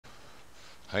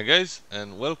Hi guys,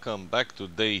 and welcome back to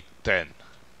day 10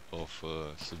 of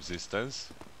Subsistence.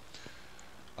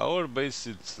 Our base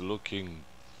is looking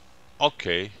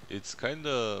okay. It's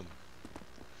kinda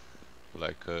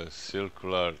like a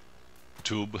circular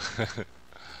tube,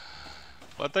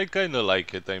 but I kinda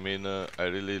like it. I mean, I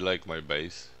really like my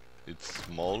base. It's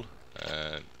small,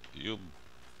 and you.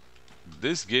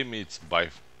 This game is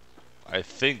I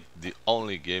think the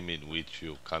only game in which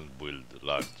you can't build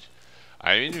large.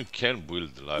 I mean, you can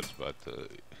build large, but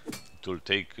it will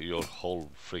take your whole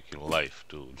freaking life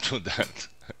to do that.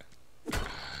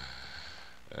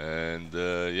 And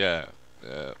yeah,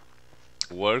 uh,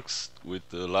 works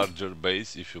with a larger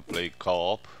base if you play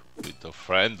co-op with a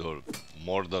friend or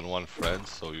more than one friend,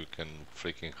 so you can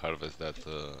freaking harvest that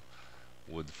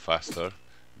wood faster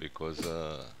because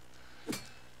the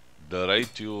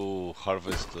rate you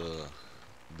harvest,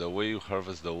 the way you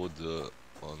harvest the wood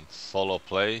on solo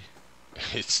play,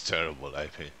 it's terrible. I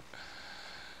mean,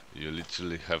 you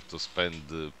literally have to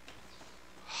spend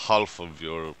half of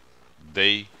your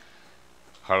day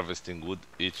harvesting wood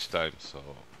each time, so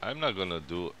I'm not gonna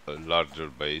do a larger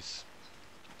base.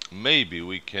 Maybe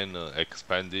we can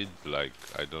expand it, like,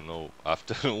 I don't know,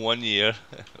 after 1 year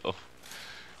of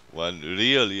 1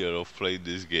 real year of playing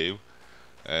this game,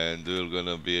 and we're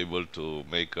gonna be able to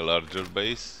make a larger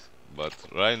base. But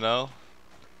right now,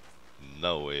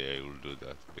 no way I will do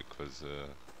that because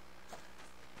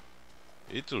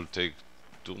it will take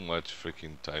too much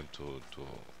freaking time to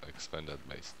expand that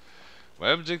base. My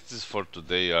objectives for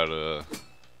today are,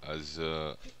 as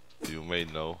you may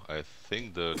know, I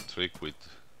think the trick with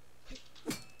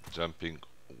jumping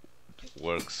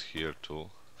works here too.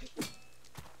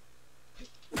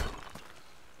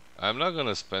 I'm not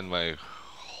gonna spend my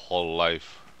whole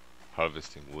life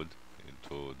harvesting wood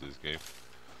into this game,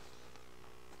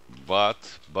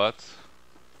 but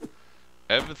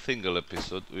every single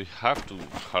episode we have to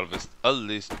harvest at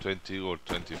least 20 or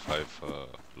 25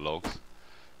 logs,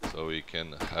 so we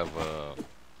can have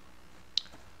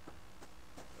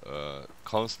a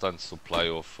constant supply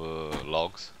of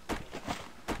logs.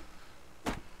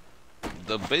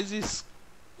 The base is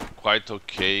quite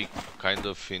okay, kind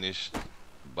of finished,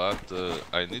 but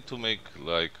I need to make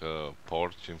like a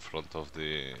porch in front of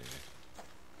the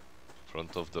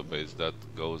base that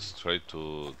goes straight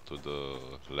to the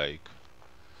lake,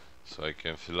 so I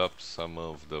can fill up some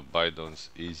of the bidons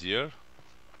easier.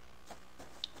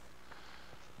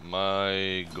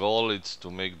 My goal is to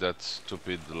make that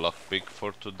stupid lockpick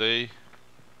for today,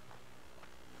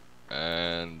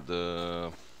 and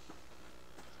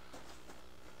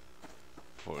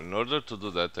in order to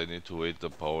do that I need to wait the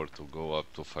power to go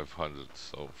up to 500.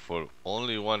 So for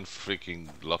only one freaking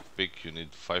lockpick you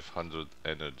need 500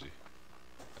 energy,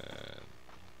 and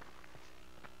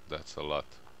that's a lot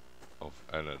of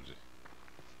energy.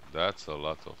 That's a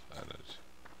lot of energy.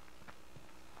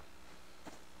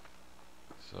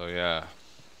 So yeah,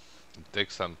 it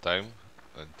takes some time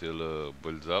until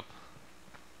builds up.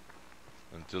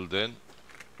 Until then,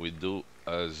 we do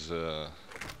as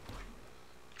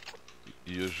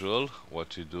usual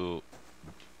what you do,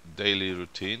 daily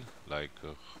routine, like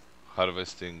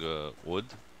harvesting wood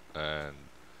and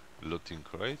looting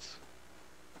crates.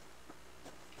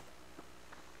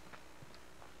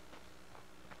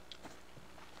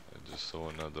 I just saw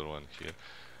another one here.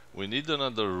 We need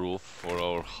another roof for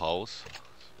our house,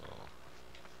 so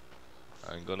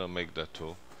I'm gonna make that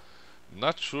too.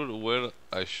 Not sure where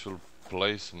I should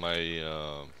place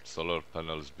my solar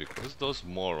panels, because those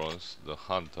morons, the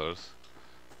hunters,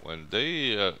 when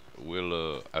they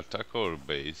will attack our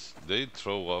base, they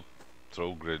throw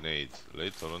grenades.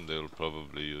 Later on they will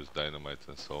probably use dynamite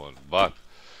and so on, but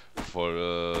for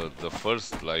the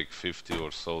first like 50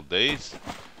 or so days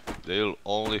they'll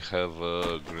only have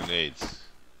grenades,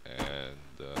 and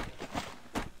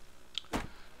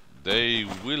they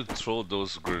will throw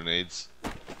those grenades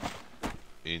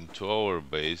into our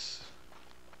base,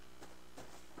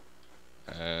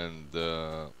 and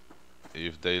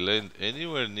if they land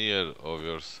anywhere near of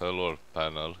your solar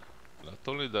panel, not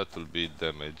only that will be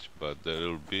damage, but there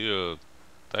will be a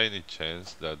tiny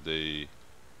chance that they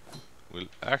will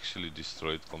actually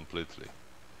destroy it completely.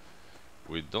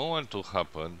 We don't want to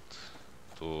happen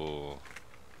to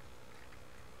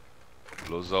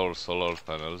lose our solar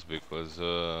panels, because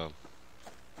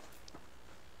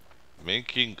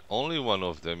making only one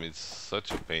of them is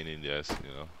such a pain in the ass,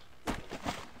 you know.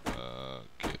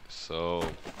 Okay, so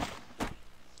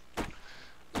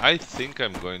I think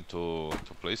I'm going to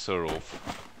place a roof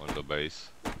on the base,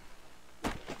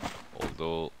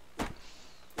 although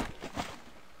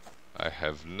I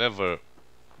have never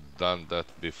done that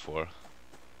before.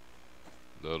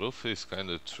 The roof is kind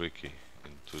of tricky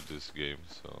into this game,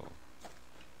 so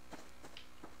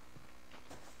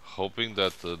hoping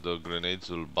that the grenades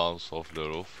will bounce off the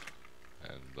roof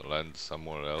and land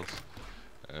somewhere else,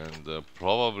 and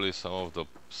probably some of the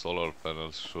solar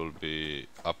panels should be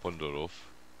up on the roof.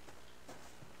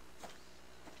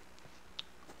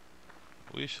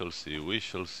 We shall see, we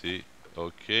shall see.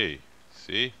 Okay,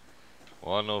 see,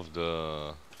 one of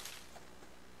the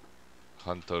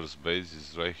hunter's base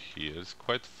is right here. It's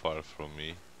quite far from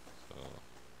me,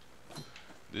 so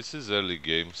this is early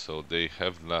game, so they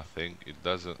have nothing. It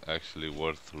doesn't actually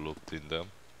worth looting them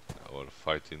or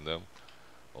fighting them,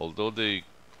 although they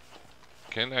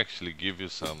can actually give you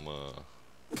some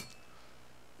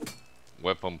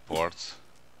weapon parts.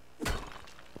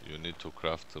 You need to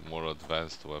craft more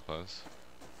advanced weapons,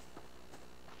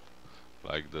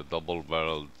 like the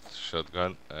double-barreled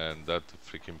shotgun and that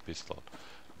freaking pistol.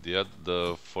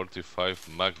 The 45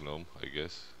 Magnum, I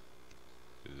guess,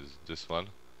 is this one,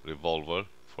 revolver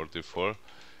 44.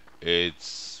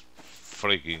 It's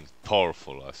freaking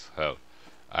powerful as hell.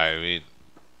 I mean,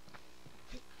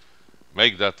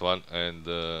 make that one and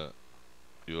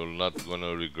you're not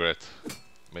gonna regret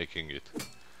making it.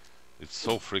 It's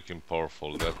so freaking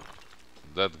powerful.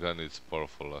 That gun is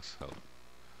powerful as hell.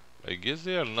 I guess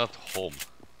they are not home.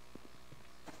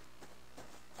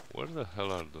 Where the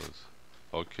hell are those?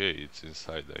 Okay, it's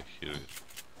inside, I hear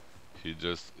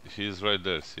it. He's right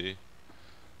there, see?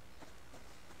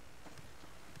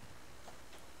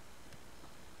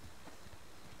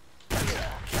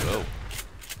 Oh.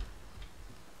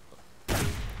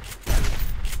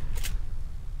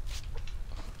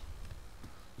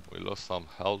 We lost some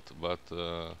health, but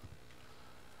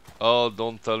oh,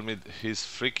 don't tell me his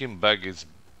freaking bag is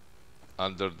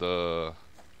under the...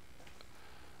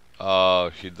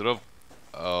 he dropped...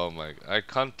 Oh my... I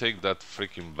can't take that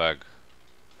freaking bag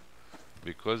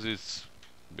because it's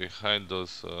behind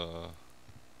those...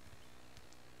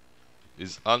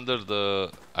 is under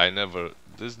the...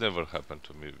 This never happened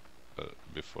to me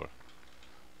before.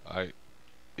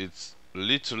 It's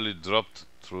literally dropped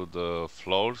through the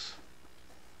floors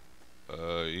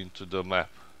into the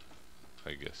map,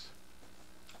 I guess.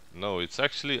 No, it's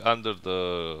actually under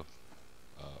the...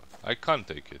 I can't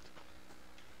take it.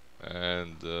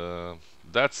 And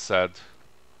that's sad.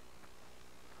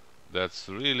 That's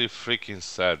really freaking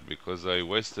sad, because I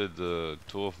wasted 2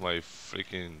 of my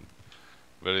freaking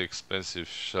very expensive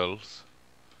shells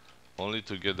only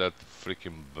to get that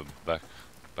freaking back.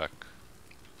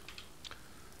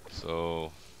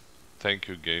 So thank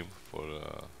you, game,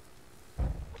 for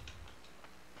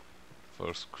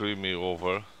screwing me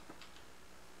over.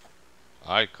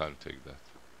 I can't take that.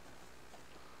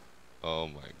 Oh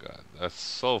my god, that's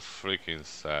so freaking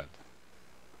sad.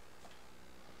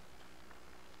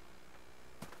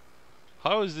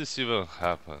 How is this even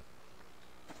happen?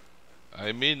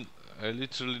 I mean, it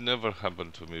literally never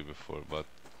happened to me before, but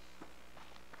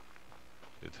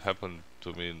it happened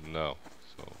to me now,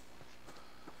 so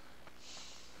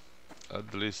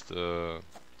at least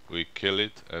we kill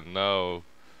it, and now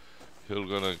he'll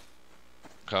gonna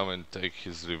come and take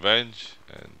his revenge,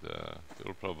 and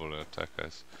he'll probably attack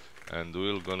us, and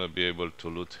we're gonna be able to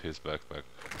loot his backpack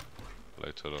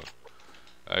later on.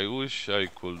 I wish I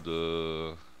could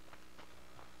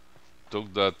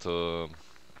took that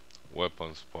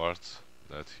weapons parts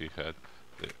that he had.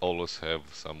 They always have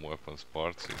some weapons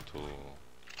parts into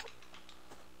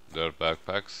their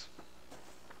backpacks,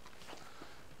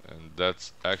 and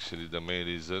that's actually the main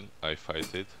reason I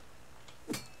fight it.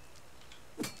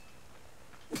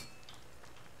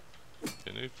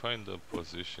 Can we find a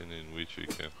position in which we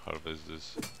can harvest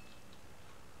this?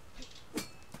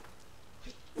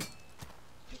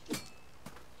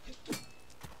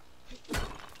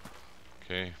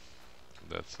 Okay,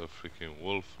 that's a freaking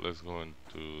wolf. Let's go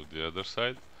into the other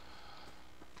side.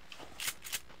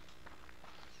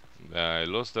 Yeah, I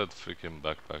lost that freaking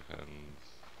backpack, and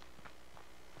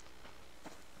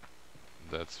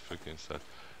that's freaking sad.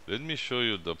 Let me show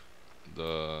you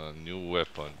the new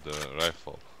weapon, the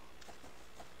rifle.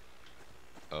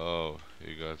 Oh,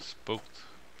 he got spooked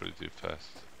pretty fast.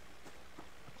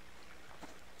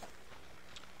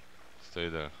 Stay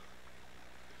there.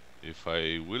 If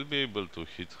I will be able to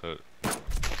hit her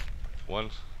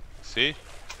once, see?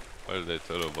 What did I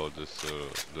tell about this?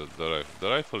 The rifle. The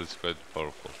rifle is quite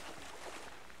powerful.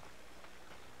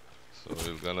 So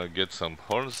we're gonna get some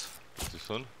horns pretty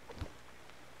soon.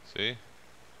 See?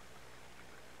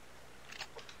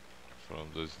 From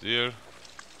those deer.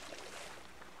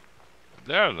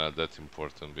 They are not that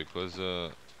important, because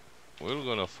we're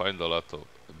gonna find a lot of...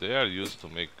 They are used to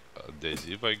make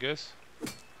adhesive, I guess.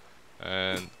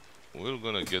 And we're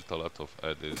gonna get a lot of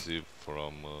adhesive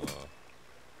from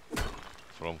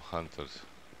hunters,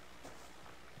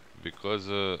 because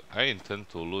I intend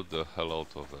to loot the hell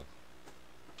out of them.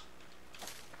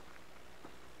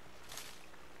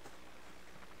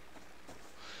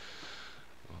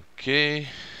 Okay,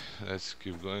 let's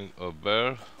keep going. A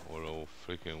bear or a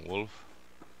freaking wolf.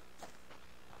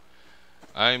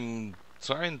 I'm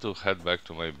trying to head back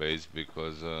to my base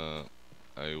because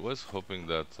I was hoping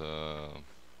that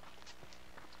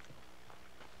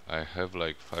I have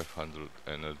like 500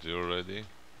 energy already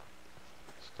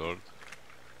stored,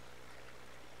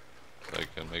 so I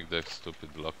can make that stupid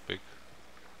lockpick.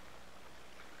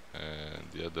 And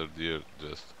the other deer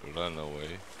just ran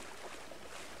away.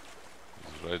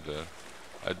 He's right there.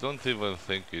 I don't even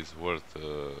think it's worth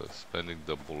spending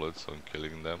the bullets on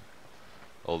killing them.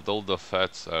 Although the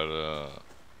fats are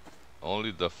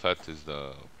only the fat is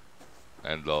the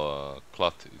and the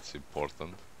clot is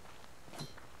important.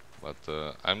 But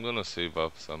I'm gonna save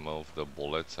up some of the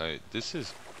bullets. This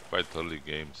is quite early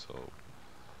game, so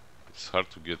it's hard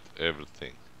to get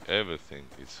everything. Everything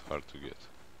is hard to get.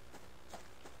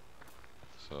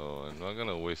 So I'm not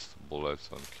gonna waste bullets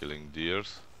on killing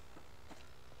deers.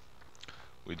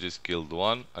 We just killed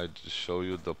one. I just show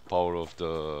you the power of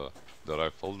the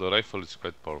rifle. The rifle is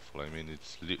quite powerful. I mean,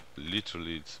 it's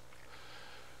literally it's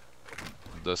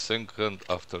the second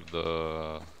after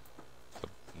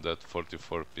that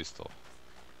 44 pistol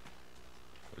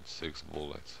with 6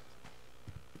 bullets.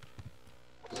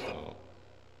 So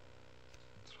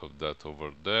drop that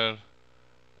over there,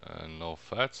 and no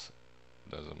fats.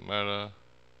 Doesn't matter.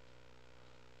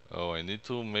 Oh, I need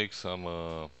to make some.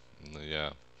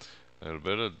 Yeah, I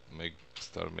better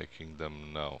start making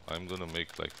them now. I'm gonna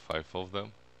make like 5 of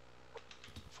them.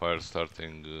 Fire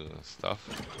starting stuff.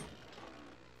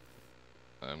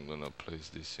 I'm gonna place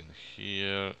this in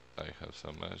here. I have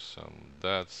some ash, some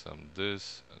that, some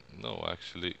this. No,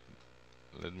 actually,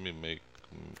 let me make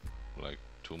like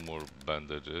 2 more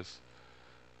bandages.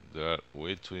 They are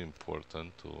way too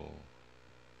important to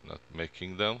not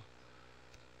making them.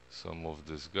 Some of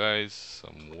these guys,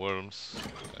 some worms,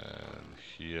 and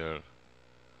here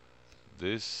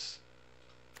this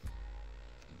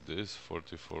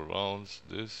 44 rounds,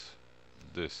 this,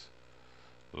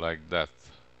 like that.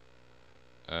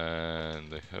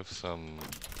 And I have some,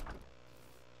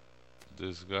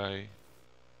 this guy,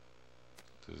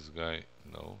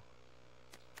 no,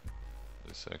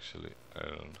 this actually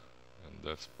iron, and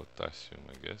that's potassium,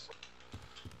 I guess.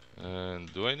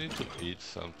 And do I need to eat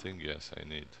something? Yes, I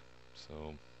need.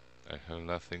 So I have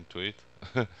nothing to eat.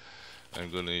 I'm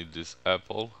gonna eat this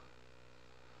apple,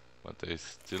 but I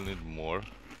still need more.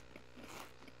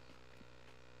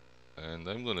 And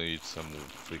I'm gonna eat some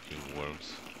freaking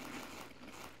worms.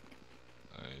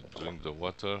 I drink the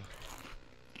water.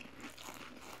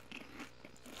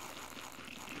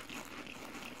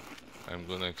 I'm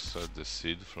gonna extract the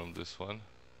seed from this one.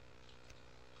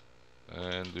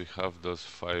 And we have those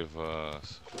 5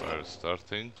 fire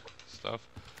starting stuff.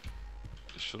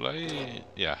 Should I?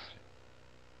 Yeah.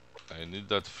 I need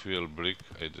that fuel brick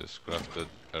I just crafted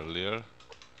earlier.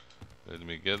 Let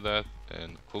me get that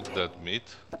and cook that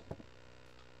meat.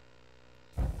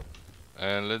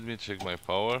 And let me check my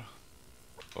power.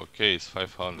 Okay, it's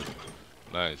 500.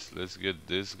 Nice. Let's get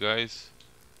these guys.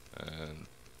 And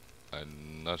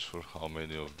I'm not sure how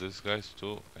many of these guys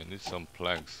too. I need some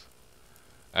planks.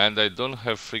 And I don't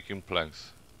have freaking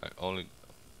planks. I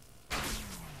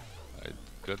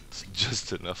got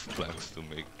just enough planks to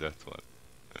make that one.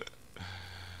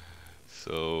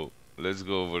 So let's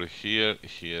go over here.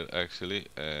 Here actually,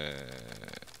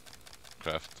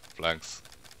 craft planks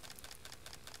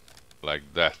like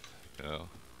that, you know.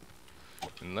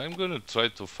 And I'm gonna try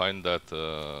to find that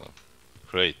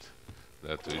crate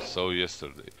that we saw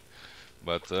yesterday.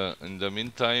 But in the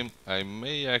meantime, I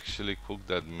may actually cook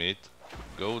that meat.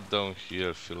 Go down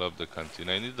here, fill up the canteen.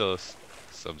 I need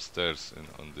some stairs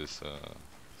on this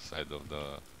side of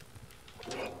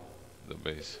the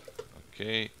base.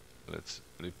 Okay, let's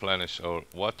replenish our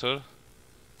water.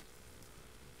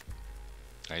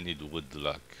 I need wood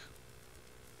luck.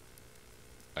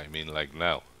 I mean, like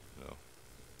now. You know.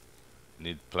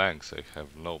 Need planks. I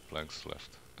have no planks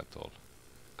left at all.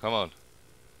 Come on.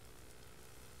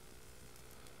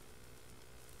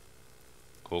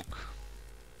 Cook.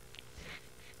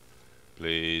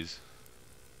 Please.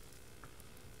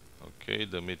 Okay,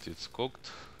 the meat is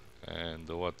cooked and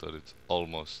the water is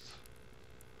almost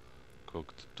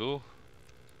cooked too.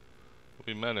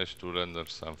 We managed to render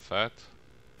some fat.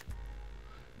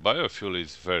 Biofuel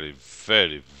is very,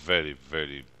 very, very,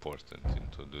 very important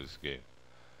into this game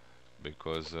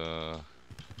because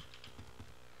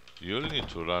You'll need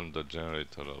to run the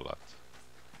generator a lot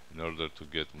in order to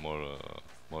get more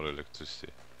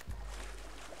electricity.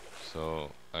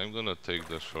 So I'm gonna take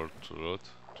the short route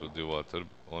to the water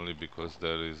only because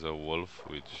there is a wolf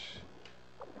which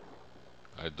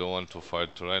I don't want to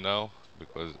fight right now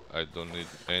because I don't need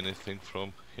anything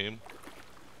from him.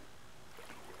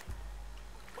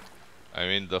 I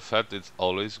mean, the fat is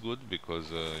always good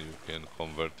because you can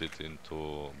convert it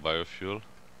into biofuel,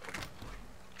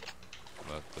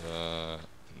 but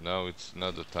now it's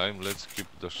not the time. Let's keep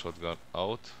the shotgun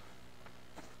out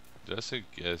just in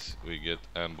case we get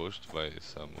ambushed by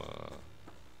some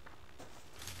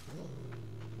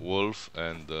wolf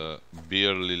and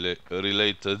beer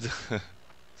related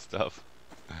stuff.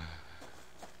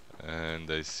 And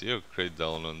I see a crate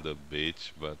down on the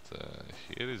beach, but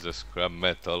here is a scrap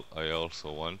metal I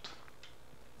also want.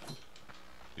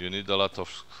 You need a lot of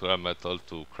scrap metal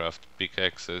to craft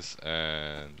pickaxes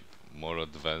and more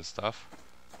advanced stuff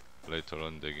later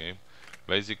on in the game.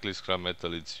 Basically scrap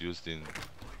metal is used in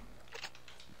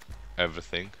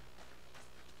everything,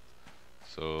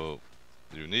 so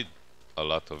you need a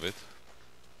lot of it.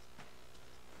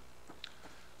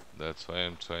 That's why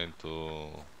I'm trying to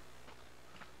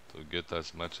get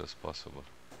as much as possible.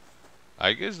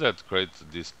 I guess that crate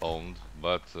despawned,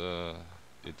 but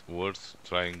it's worth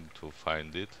trying to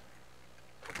find it.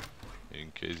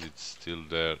 In case it's still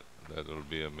there, that will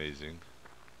be amazing.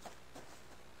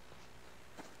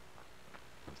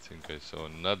 I think I saw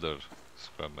another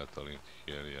scrap metal in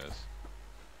here, yes.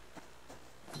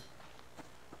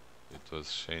 It was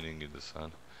shining in the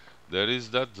sun. There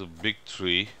is that big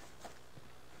tree,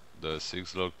 the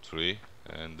 6-log tree,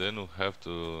 and then we have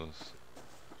to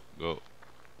go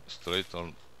straight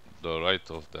on the right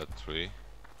of that tree.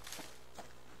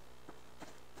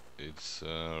 It's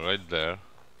right there.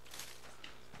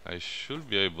 I should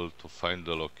be able to find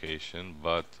the location,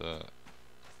 but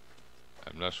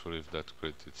I'm not sure if that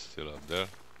crate is still up there.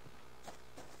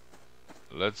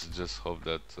 Let's just hope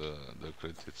that the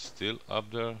crate is still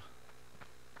up there,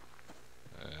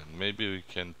 and maybe we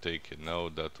can take it now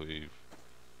that we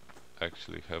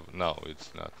actually have. No,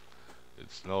 it's not.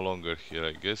 It's no longer here.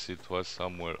 I guess it was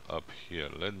somewhere up here.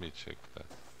 Let me check that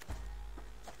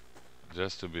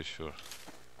just to be sure.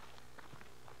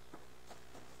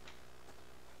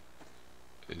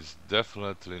 It's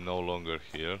definitely no longer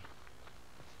here.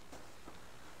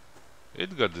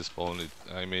 It got despawned.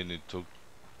 I mean, it took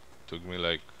me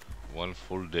like one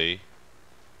full day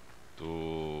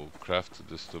to craft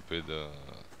the stupid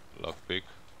lockpick,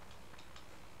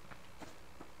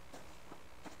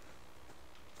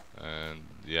 and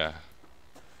yeah,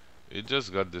 it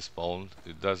just got despawned.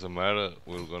 It doesn't matter,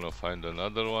 we're gonna find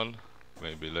another one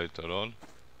maybe later on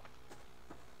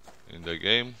in the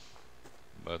game,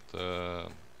 but the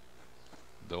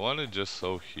one I just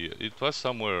saw here, it was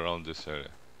somewhere around this area.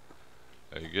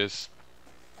 I guess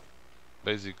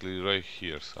basically right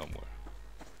here somewhere,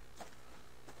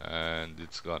 and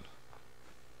it's gone.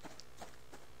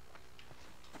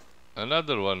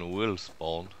 Another one will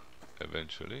spawn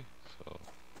eventually, so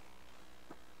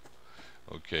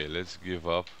okay, let's give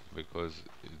up because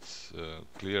it's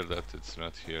clear that it's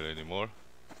not here anymore.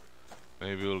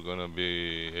 Maybe we're gonna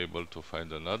be able to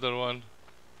find another one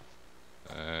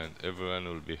and everyone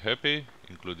will be happy,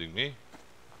 including me.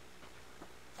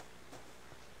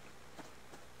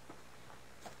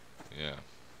 Yeah,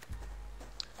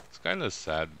 it's kind of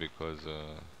sad because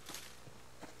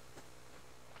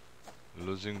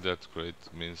losing that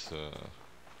crate means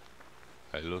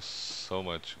I lose so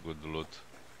much good loot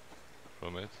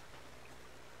from it.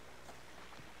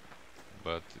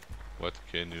 But what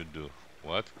can you do?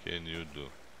 What can you do?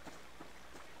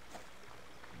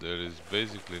 There is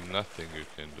basically nothing you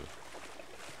can do.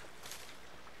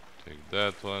 Take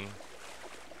that one.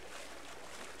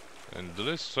 And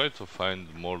let's try to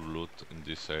find more loot in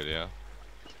this area.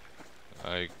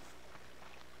 I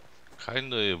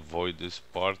kinda avoid this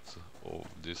part of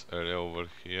this area over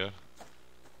here,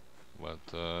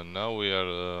 but now we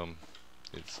are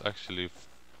it's actually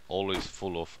always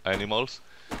full of animals,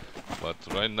 but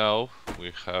right now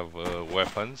we have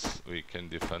weapons. We can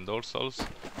defend ourselves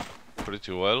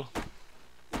pretty well,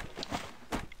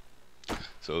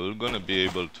 so we're gonna be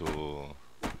able to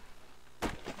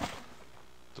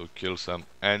kill some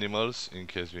animals in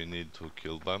case we need to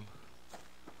kill them.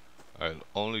 I'll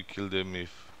only kill them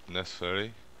if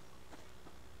necessary.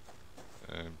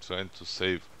 I'm trying to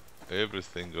save every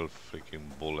single freaking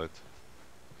bullet.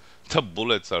 The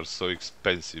bullets are so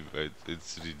expensive,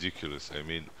 it's ridiculous. I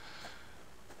mean,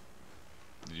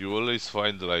 you always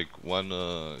find like one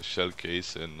shell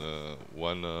case and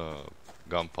one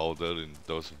gunpowder in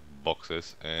those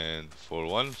boxes, and for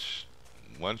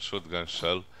one shotgun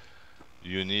shell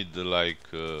you need like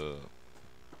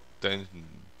 10,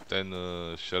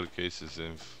 10 shell cases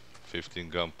and 15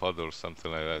 gunpowder or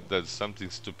something like that. That's something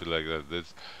stupid like that.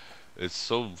 It's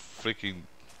so freaking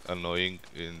annoying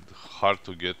and hard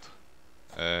to get,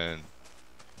 and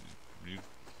you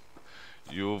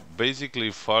you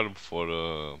basically farm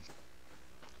for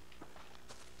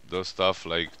those stuff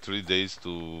like 3 days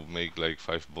to make like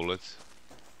 5 bullets.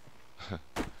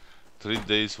 3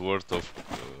 days worth of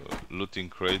looting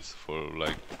crates for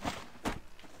like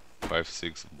 5,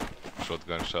 6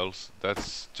 shotgun shells. That's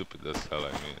stupid as hell.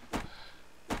 I mean,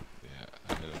 yeah.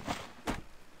 I don't,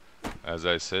 as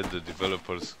I said, the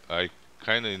developers, I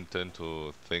kind of intend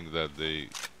to think that they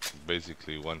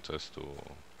basically want us to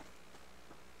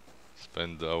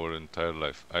spend our entire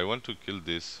life. I want to kill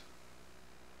this,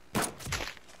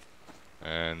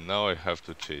 and now I have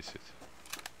to chase it.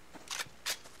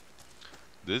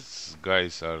 These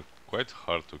guys are quite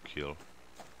hard to kill.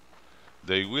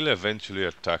 They will eventually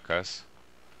attack us.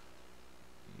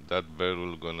 That bear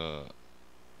will gonna...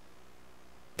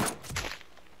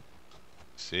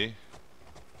 See?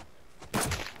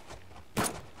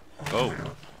 Oh!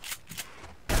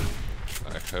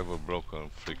 I have a broken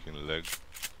freaking leg.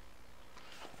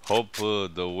 Hope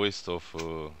the waste of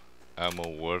ammo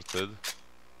worth it.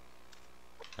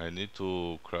 I need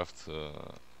to craft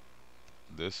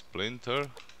this splinter.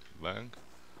 Bang.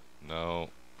 Now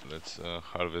let's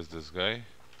harvest this guy.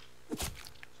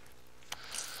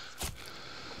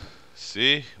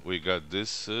 See, we got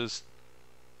this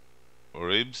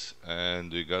ribs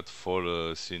and we got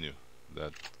 4 sinew.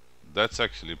 That's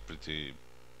actually pretty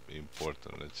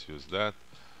important. Let's use that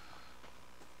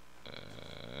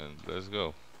and let's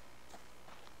go.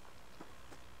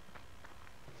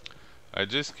 I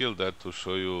just killed that to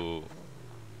show you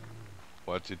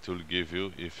what it will give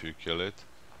you if you kill it.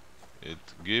 It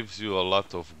gives you a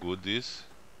lot of goodies.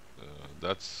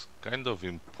 That's kind of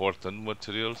important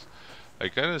materials. I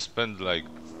kind of spend like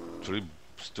 3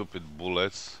 stupid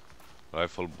bullets,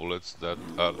 rifle bullets that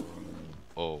are...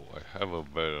 Oh, I have a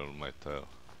bear on my tail.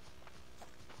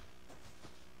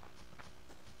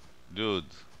 Dude,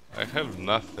 I have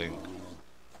nothing.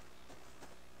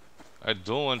 I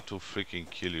don't want to freaking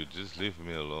kill you, just leave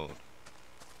me alone.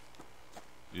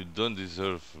 You don't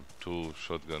deserve 2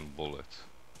 shotgun bullets.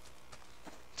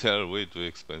 They are way too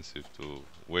expensive to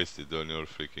waste it on your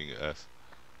freaking ass.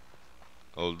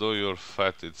 Although you're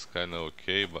fat, it's kinda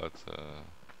okay, but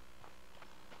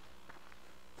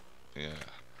yeah.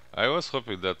 I was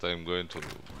hoping that I'm going to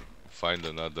find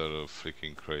another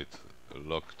freaking crate,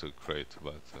 locked crate,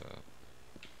 but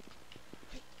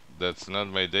that's not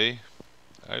my day.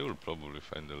 I will probably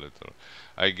find a later.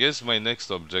 I guess my next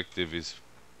objective is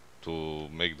to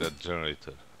make that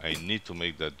generator. I need to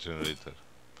make that generator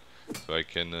so I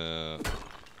can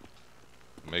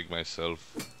make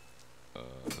myself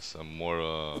some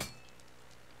more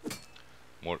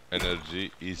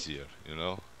energy easier, you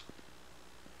know.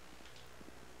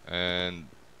 And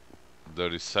the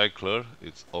recycler,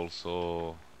 it's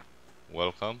also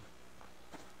welcome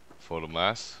for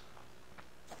mass.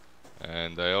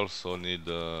 And I also need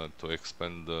to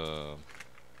expand I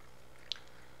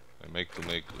make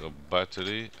a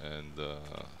battery and a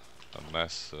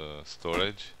mass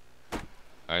storage.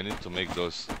 I need to make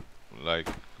those like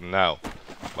now,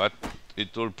 but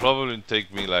it will probably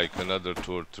take me like another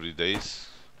 2 or 3 days.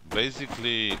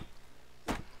 Basically,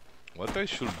 what I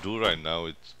should do right now,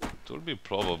 it will be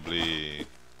probably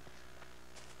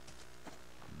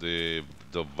the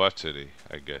battery,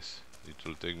 I guess. It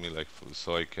will take me like,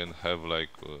 so I can have like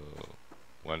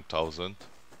 1000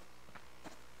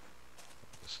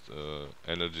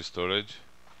 energy storage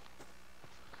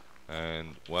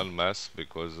and 1 mass,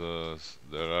 because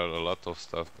there are a lot of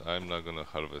stuff. I'm not gonna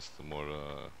harvest more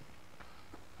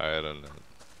iron, and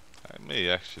I may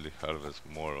actually harvest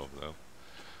more of them.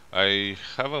 I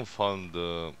haven't found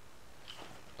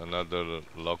another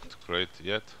locked crate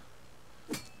yet.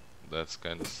 That's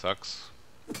kinda sucks.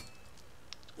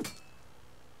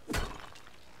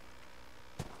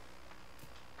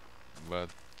 But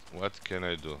what can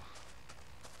I do?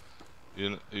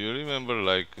 You remember,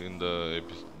 like in the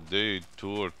day 2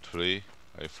 or 3,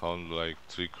 I found like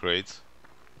 3 crates,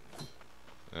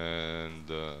 and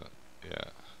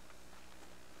yeah.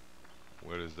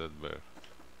 Where is that bear?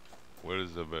 Where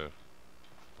is the bear?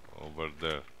 Over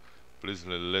there. Please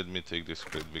let me take this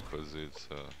crate, because it's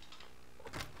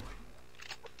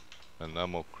an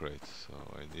ammo crate, so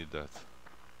I need that.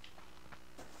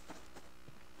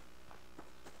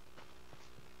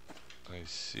 I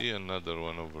see another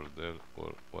one over there,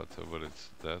 or whatever it's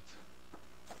that.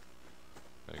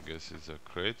 I guess it's a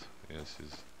crate. Yes,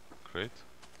 it's a crate.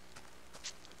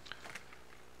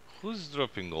 Who's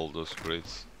dropping all those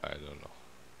crates? I don't know.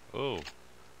 Oh,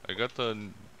 I got a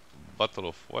bottle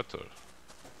of water.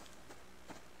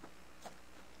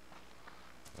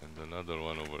 And another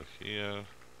one over here.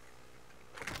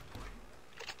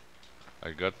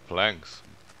 I got planks.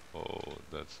 Oh,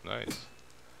 that's nice.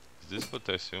 Is this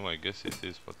potassium? I guess it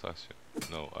is potassium.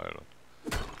 No, iron.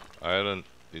 Iron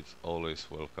is always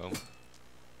welcome.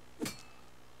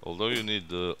 Although you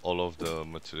need all of the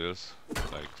materials,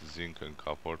 like zinc and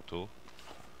copper too.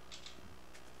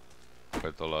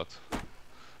 Quite a lot.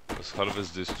 Let's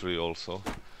harvest this tree also.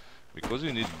 Because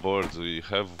we need boards, we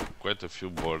have quite a few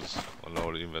boards on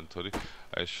our inventory.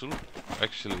 I should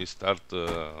actually start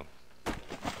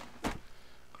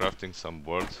crafting some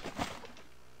boards.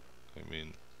 I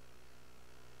mean,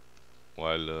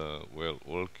 while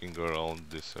walking around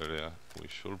this area, we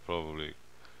should probably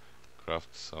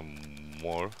craft some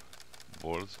more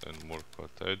boards and more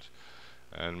cottage,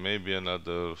 and maybe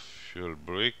another fuel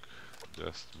brick,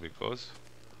 just because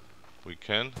we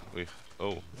can.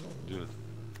 Oh, dude,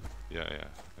 yeah,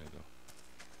 I know.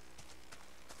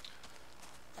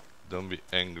 Don't be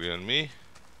angry on me.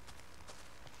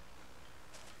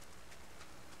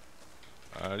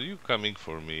 Are you coming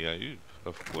for me? Are you?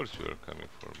 Of course you are coming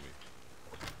for me.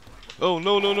 Oh,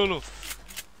 no.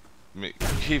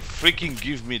 He freaking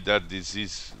give me that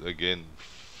disease again.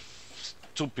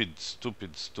 Stupid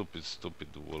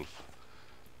wolf.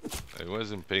 I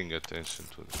wasn't paying attention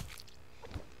to it.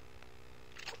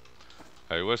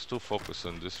 I was too focused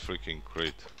on this freaking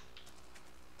crate.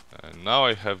 And now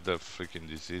I have that freaking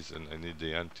disease and I need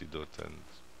the antidote, and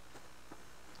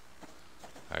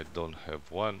I don't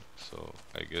have one, so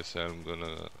I guess I'm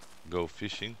gonna go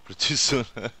fishing pretty soon.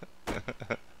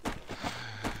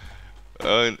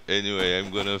 Anyway,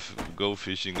 I'm gonna go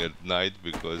fishing at night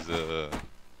because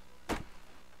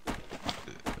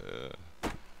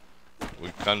we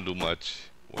can't do much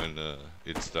when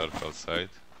it's dark outside.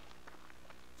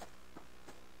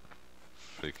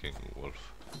 Freaking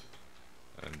wolf.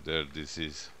 And their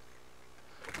disease.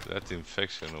 That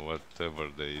infection or whatever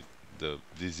the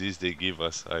disease they give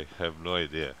us, I have no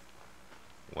idea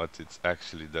what it's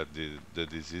actually that the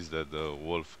disease that the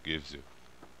wolf gives you.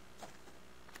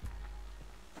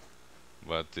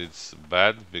 But it's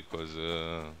bad because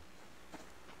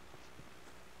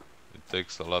it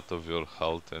takes a lot of your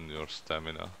health and your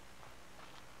stamina.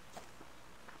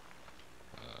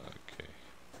 Okay.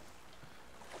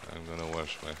 I'm gonna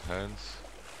wash my hands.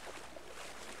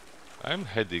 I'm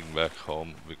heading back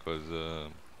home because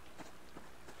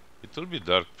it will be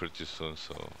dark pretty soon,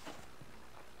 so,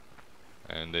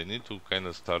 and I need to kind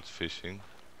of start fishing.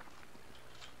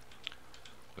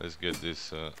 Let's get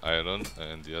this iron,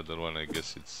 and the other one I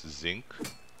guess it's zinc,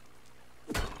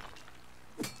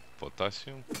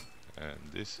 potassium, and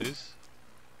this is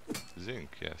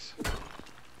zinc, yes.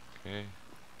 Okay,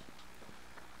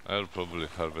 I'll probably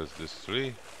harvest this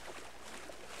tree.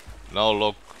 Now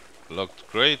locked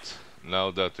crate.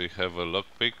 Now that we have a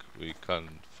lockpick, we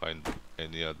can't find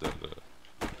any other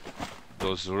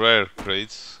those rare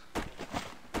crates.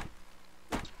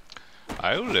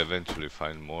 I will eventually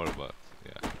find more, but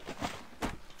yeah,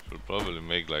 should probably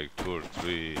make like 2 or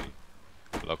 3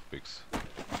 lockpicks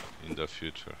in the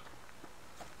future.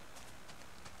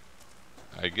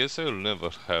 I guess I will never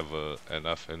have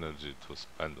enough energy to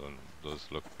spend on those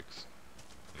lockpicks,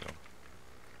 you know.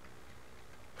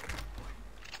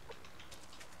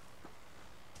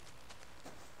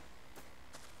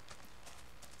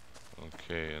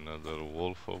 Okay, another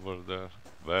wolf over there.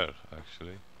 Bear,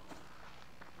 actually.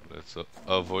 Let's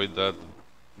avoid that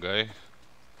guy.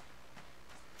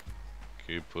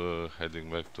 Keep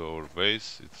heading back to our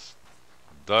base. It's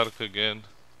dark again.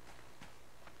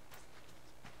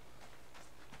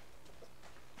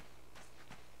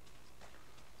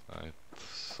 I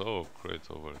saw a crate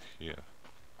over here.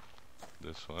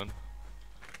 This one.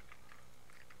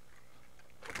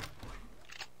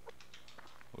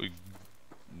 We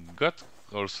got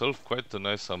ourselves quite a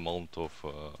nice amount of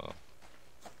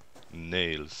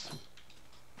nails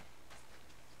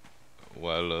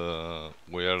while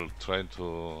we are trying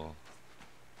to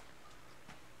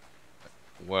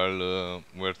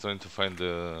we're trying to find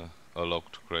a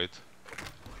locked crate.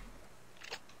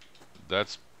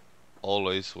 That's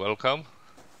always welcome.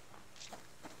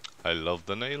 I love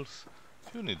the nails.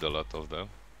 You need a lot of them.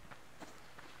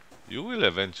 You will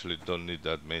eventually don't need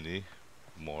that many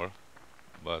more,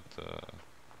 but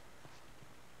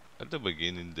at the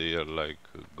beginning they are like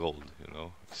gold, you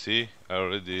know. See, I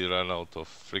already ran out of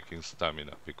freaking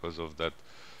stamina because of that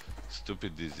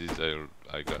stupid disease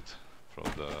I got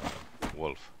from the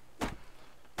wolf.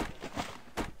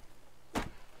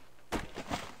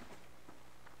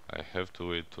 I have to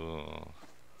wait to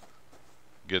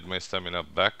get my stamina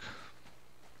back.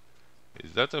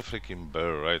 Is that a freaking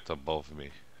bear right above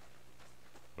me?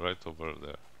 Right over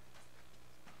there.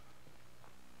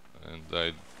 And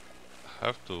I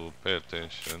have to pay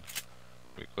attention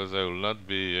because I will not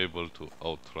be able to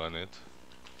outrun it,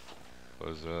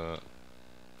 because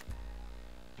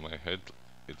my head,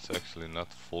 it's actually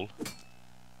not full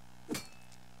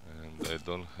and I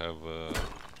don't have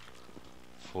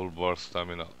full bar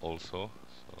stamina also,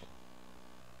 so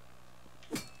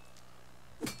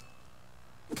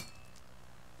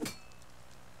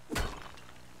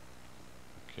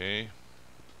okay,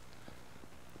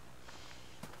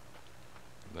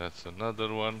 that's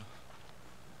another one.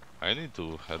 I need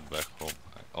to head back home.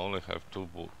 I only have 2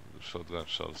 shotgun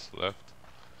shells left.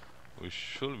 We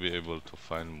should be able to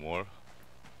find more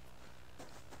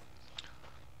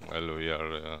while we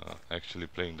are actually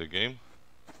playing the game.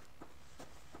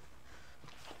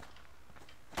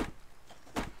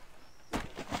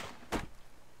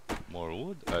 More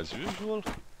wood as usual.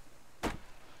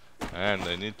 And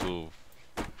I need to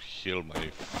heal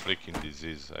my freaking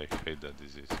disease. I hate that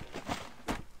disease.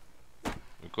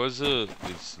 Because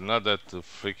it's not that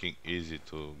freaking easy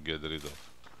to get rid of.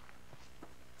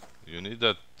 You need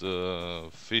that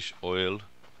fish oil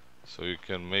so you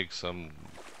can make some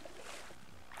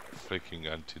freaking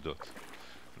antidote.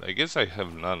 I guess I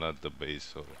have none at the base,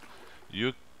 so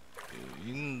you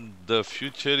in the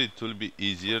future it will be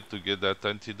easier to get that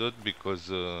antidote because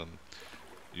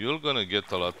you're gonna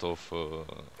get a lot of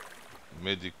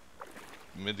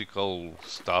medical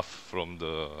stuff from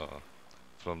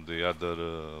the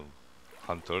other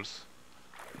hunters,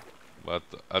 but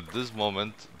at this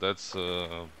moment that's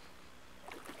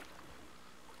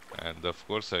and of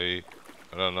course I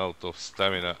run out of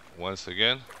stamina once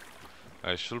again.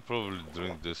 I should probably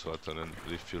drink this water and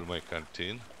refill my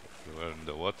canteen. We're in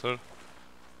the water,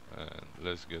 and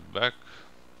let's get back.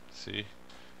 See,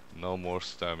 no more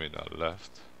stamina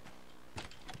left.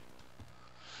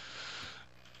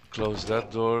 Close that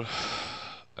door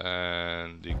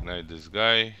and ignite this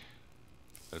guy.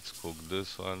 Let's cook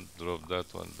this one, drop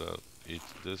that one, eat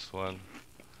this one.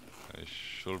 I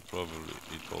should probably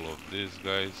eat all of these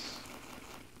guys.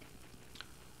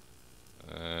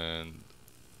 And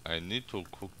I need to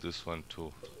cook this one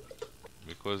too,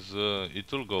 because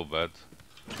it will go bad.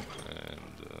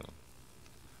 And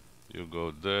you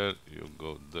go there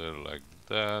like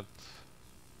that.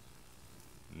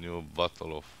 New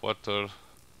bottle of water,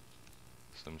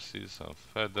 some seeds, some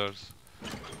feathers.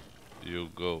 You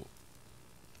go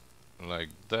like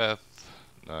that.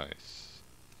 Nice.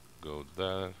 Go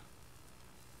there.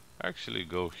 Actually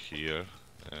go here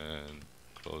and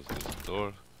close this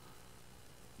door.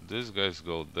 These guys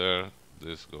go there,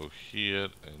 this go here,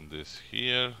 and this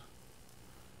here.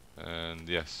 And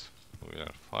yes, we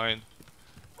are fine.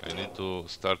 I need to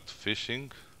start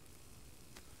fishing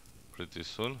pretty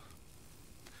soon.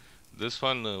 This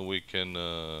one we can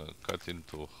cut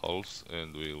into halves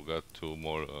and we'll get 2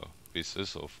 more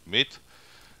pieces of meat,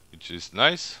 which is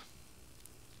nice.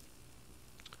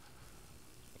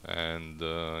 And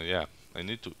yeah, I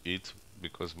need to eat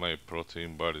because my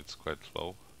protein bar is quite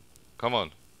low. Come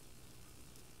on,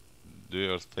 do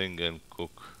your thing and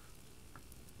cook.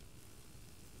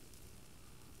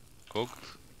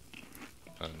 Cooked,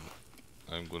 and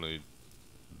I'm gonna eat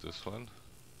this one.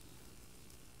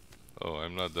 Oh,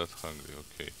 I'm not that hungry.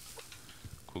 Okay,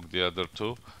 cook the other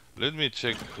 2. Let me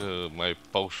check my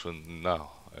potion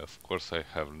now. Of course I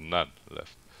have none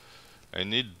left. I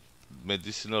need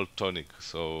medicinal tonic,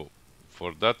 so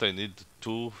for that I need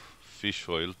 2 fish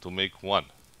oil to make 1,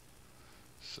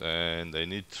 and I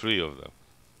need 3 of them.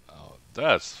 Oh,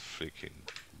 that's freaking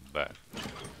bad.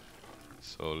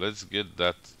 So let's get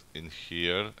that in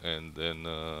here, and then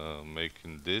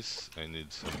making this I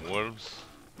need some worms.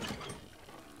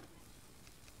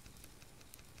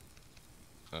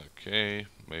 Okay,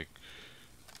 make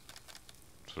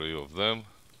 3 of them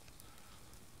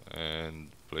and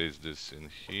place this in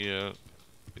here.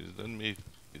 Is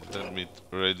that meat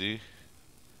ready?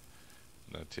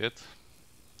 Not yet.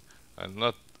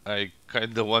 I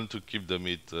kinda want to keep the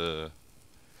meat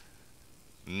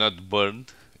not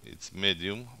burned. It's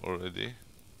medium already.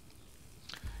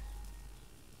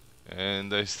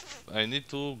 And I need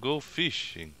to go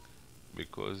fishing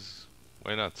because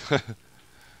why not?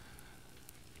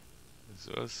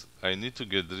 So I need to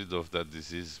get rid of that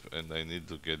disease, and I need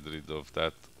to get rid of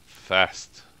that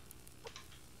fast.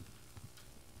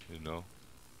 You know,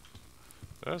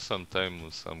 there are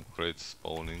sometimes some crates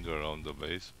spawning around the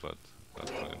base, but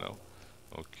not right now.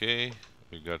 Okay,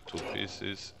 we got 2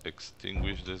 pieces.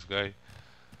 Extinguish this guy.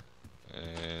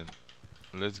 And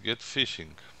let's get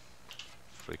fishing.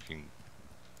 Freaking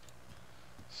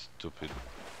stupid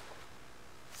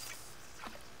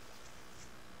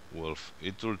wolf.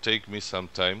 It will take me some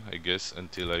time, I guess,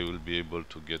 until I will be able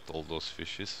to get all those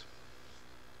fishes.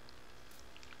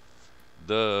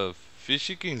 The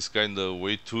fishing is kinda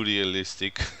way too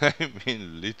realistic. I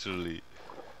mean, literally.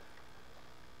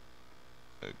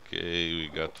 Okay, we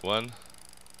got one.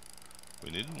 We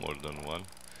need more than one.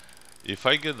 If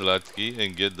I get lucky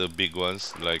and get the big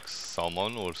ones like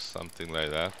salmon or something like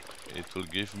that, it will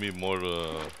give me more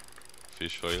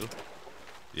fish oil.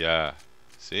 Yeah,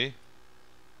 see?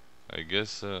 I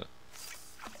guess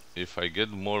if I get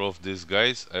more of these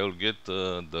guys, I will get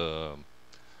the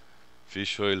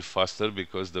fish oil faster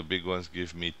because the big ones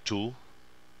give me 2.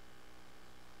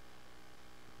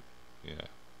 Yeah,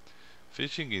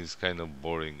 fishing is kind of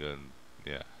boring, and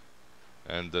yeah,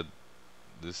 and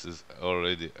this is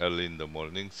already early in the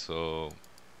morning, so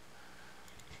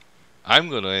I'm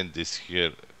gonna end this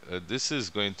here. This is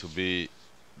going to be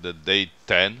the day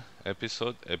 10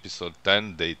 episode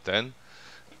 10, day 10.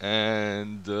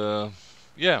 And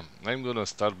yeah, I'm gonna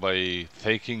start by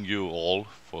thanking you all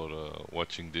for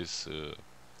watching this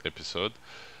episode.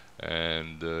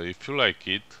 And if you like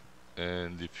it,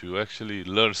 and if you actually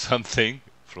learn something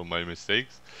from my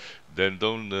mistakes, then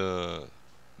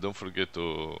don't forget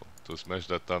to smash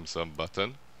that thumbs up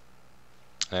button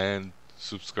and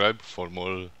subscribe for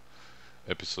more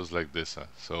episodes like this.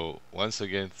 So once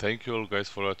again, thank you all guys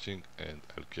for watching, and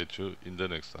I'll catch you in the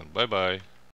next one. Bye bye.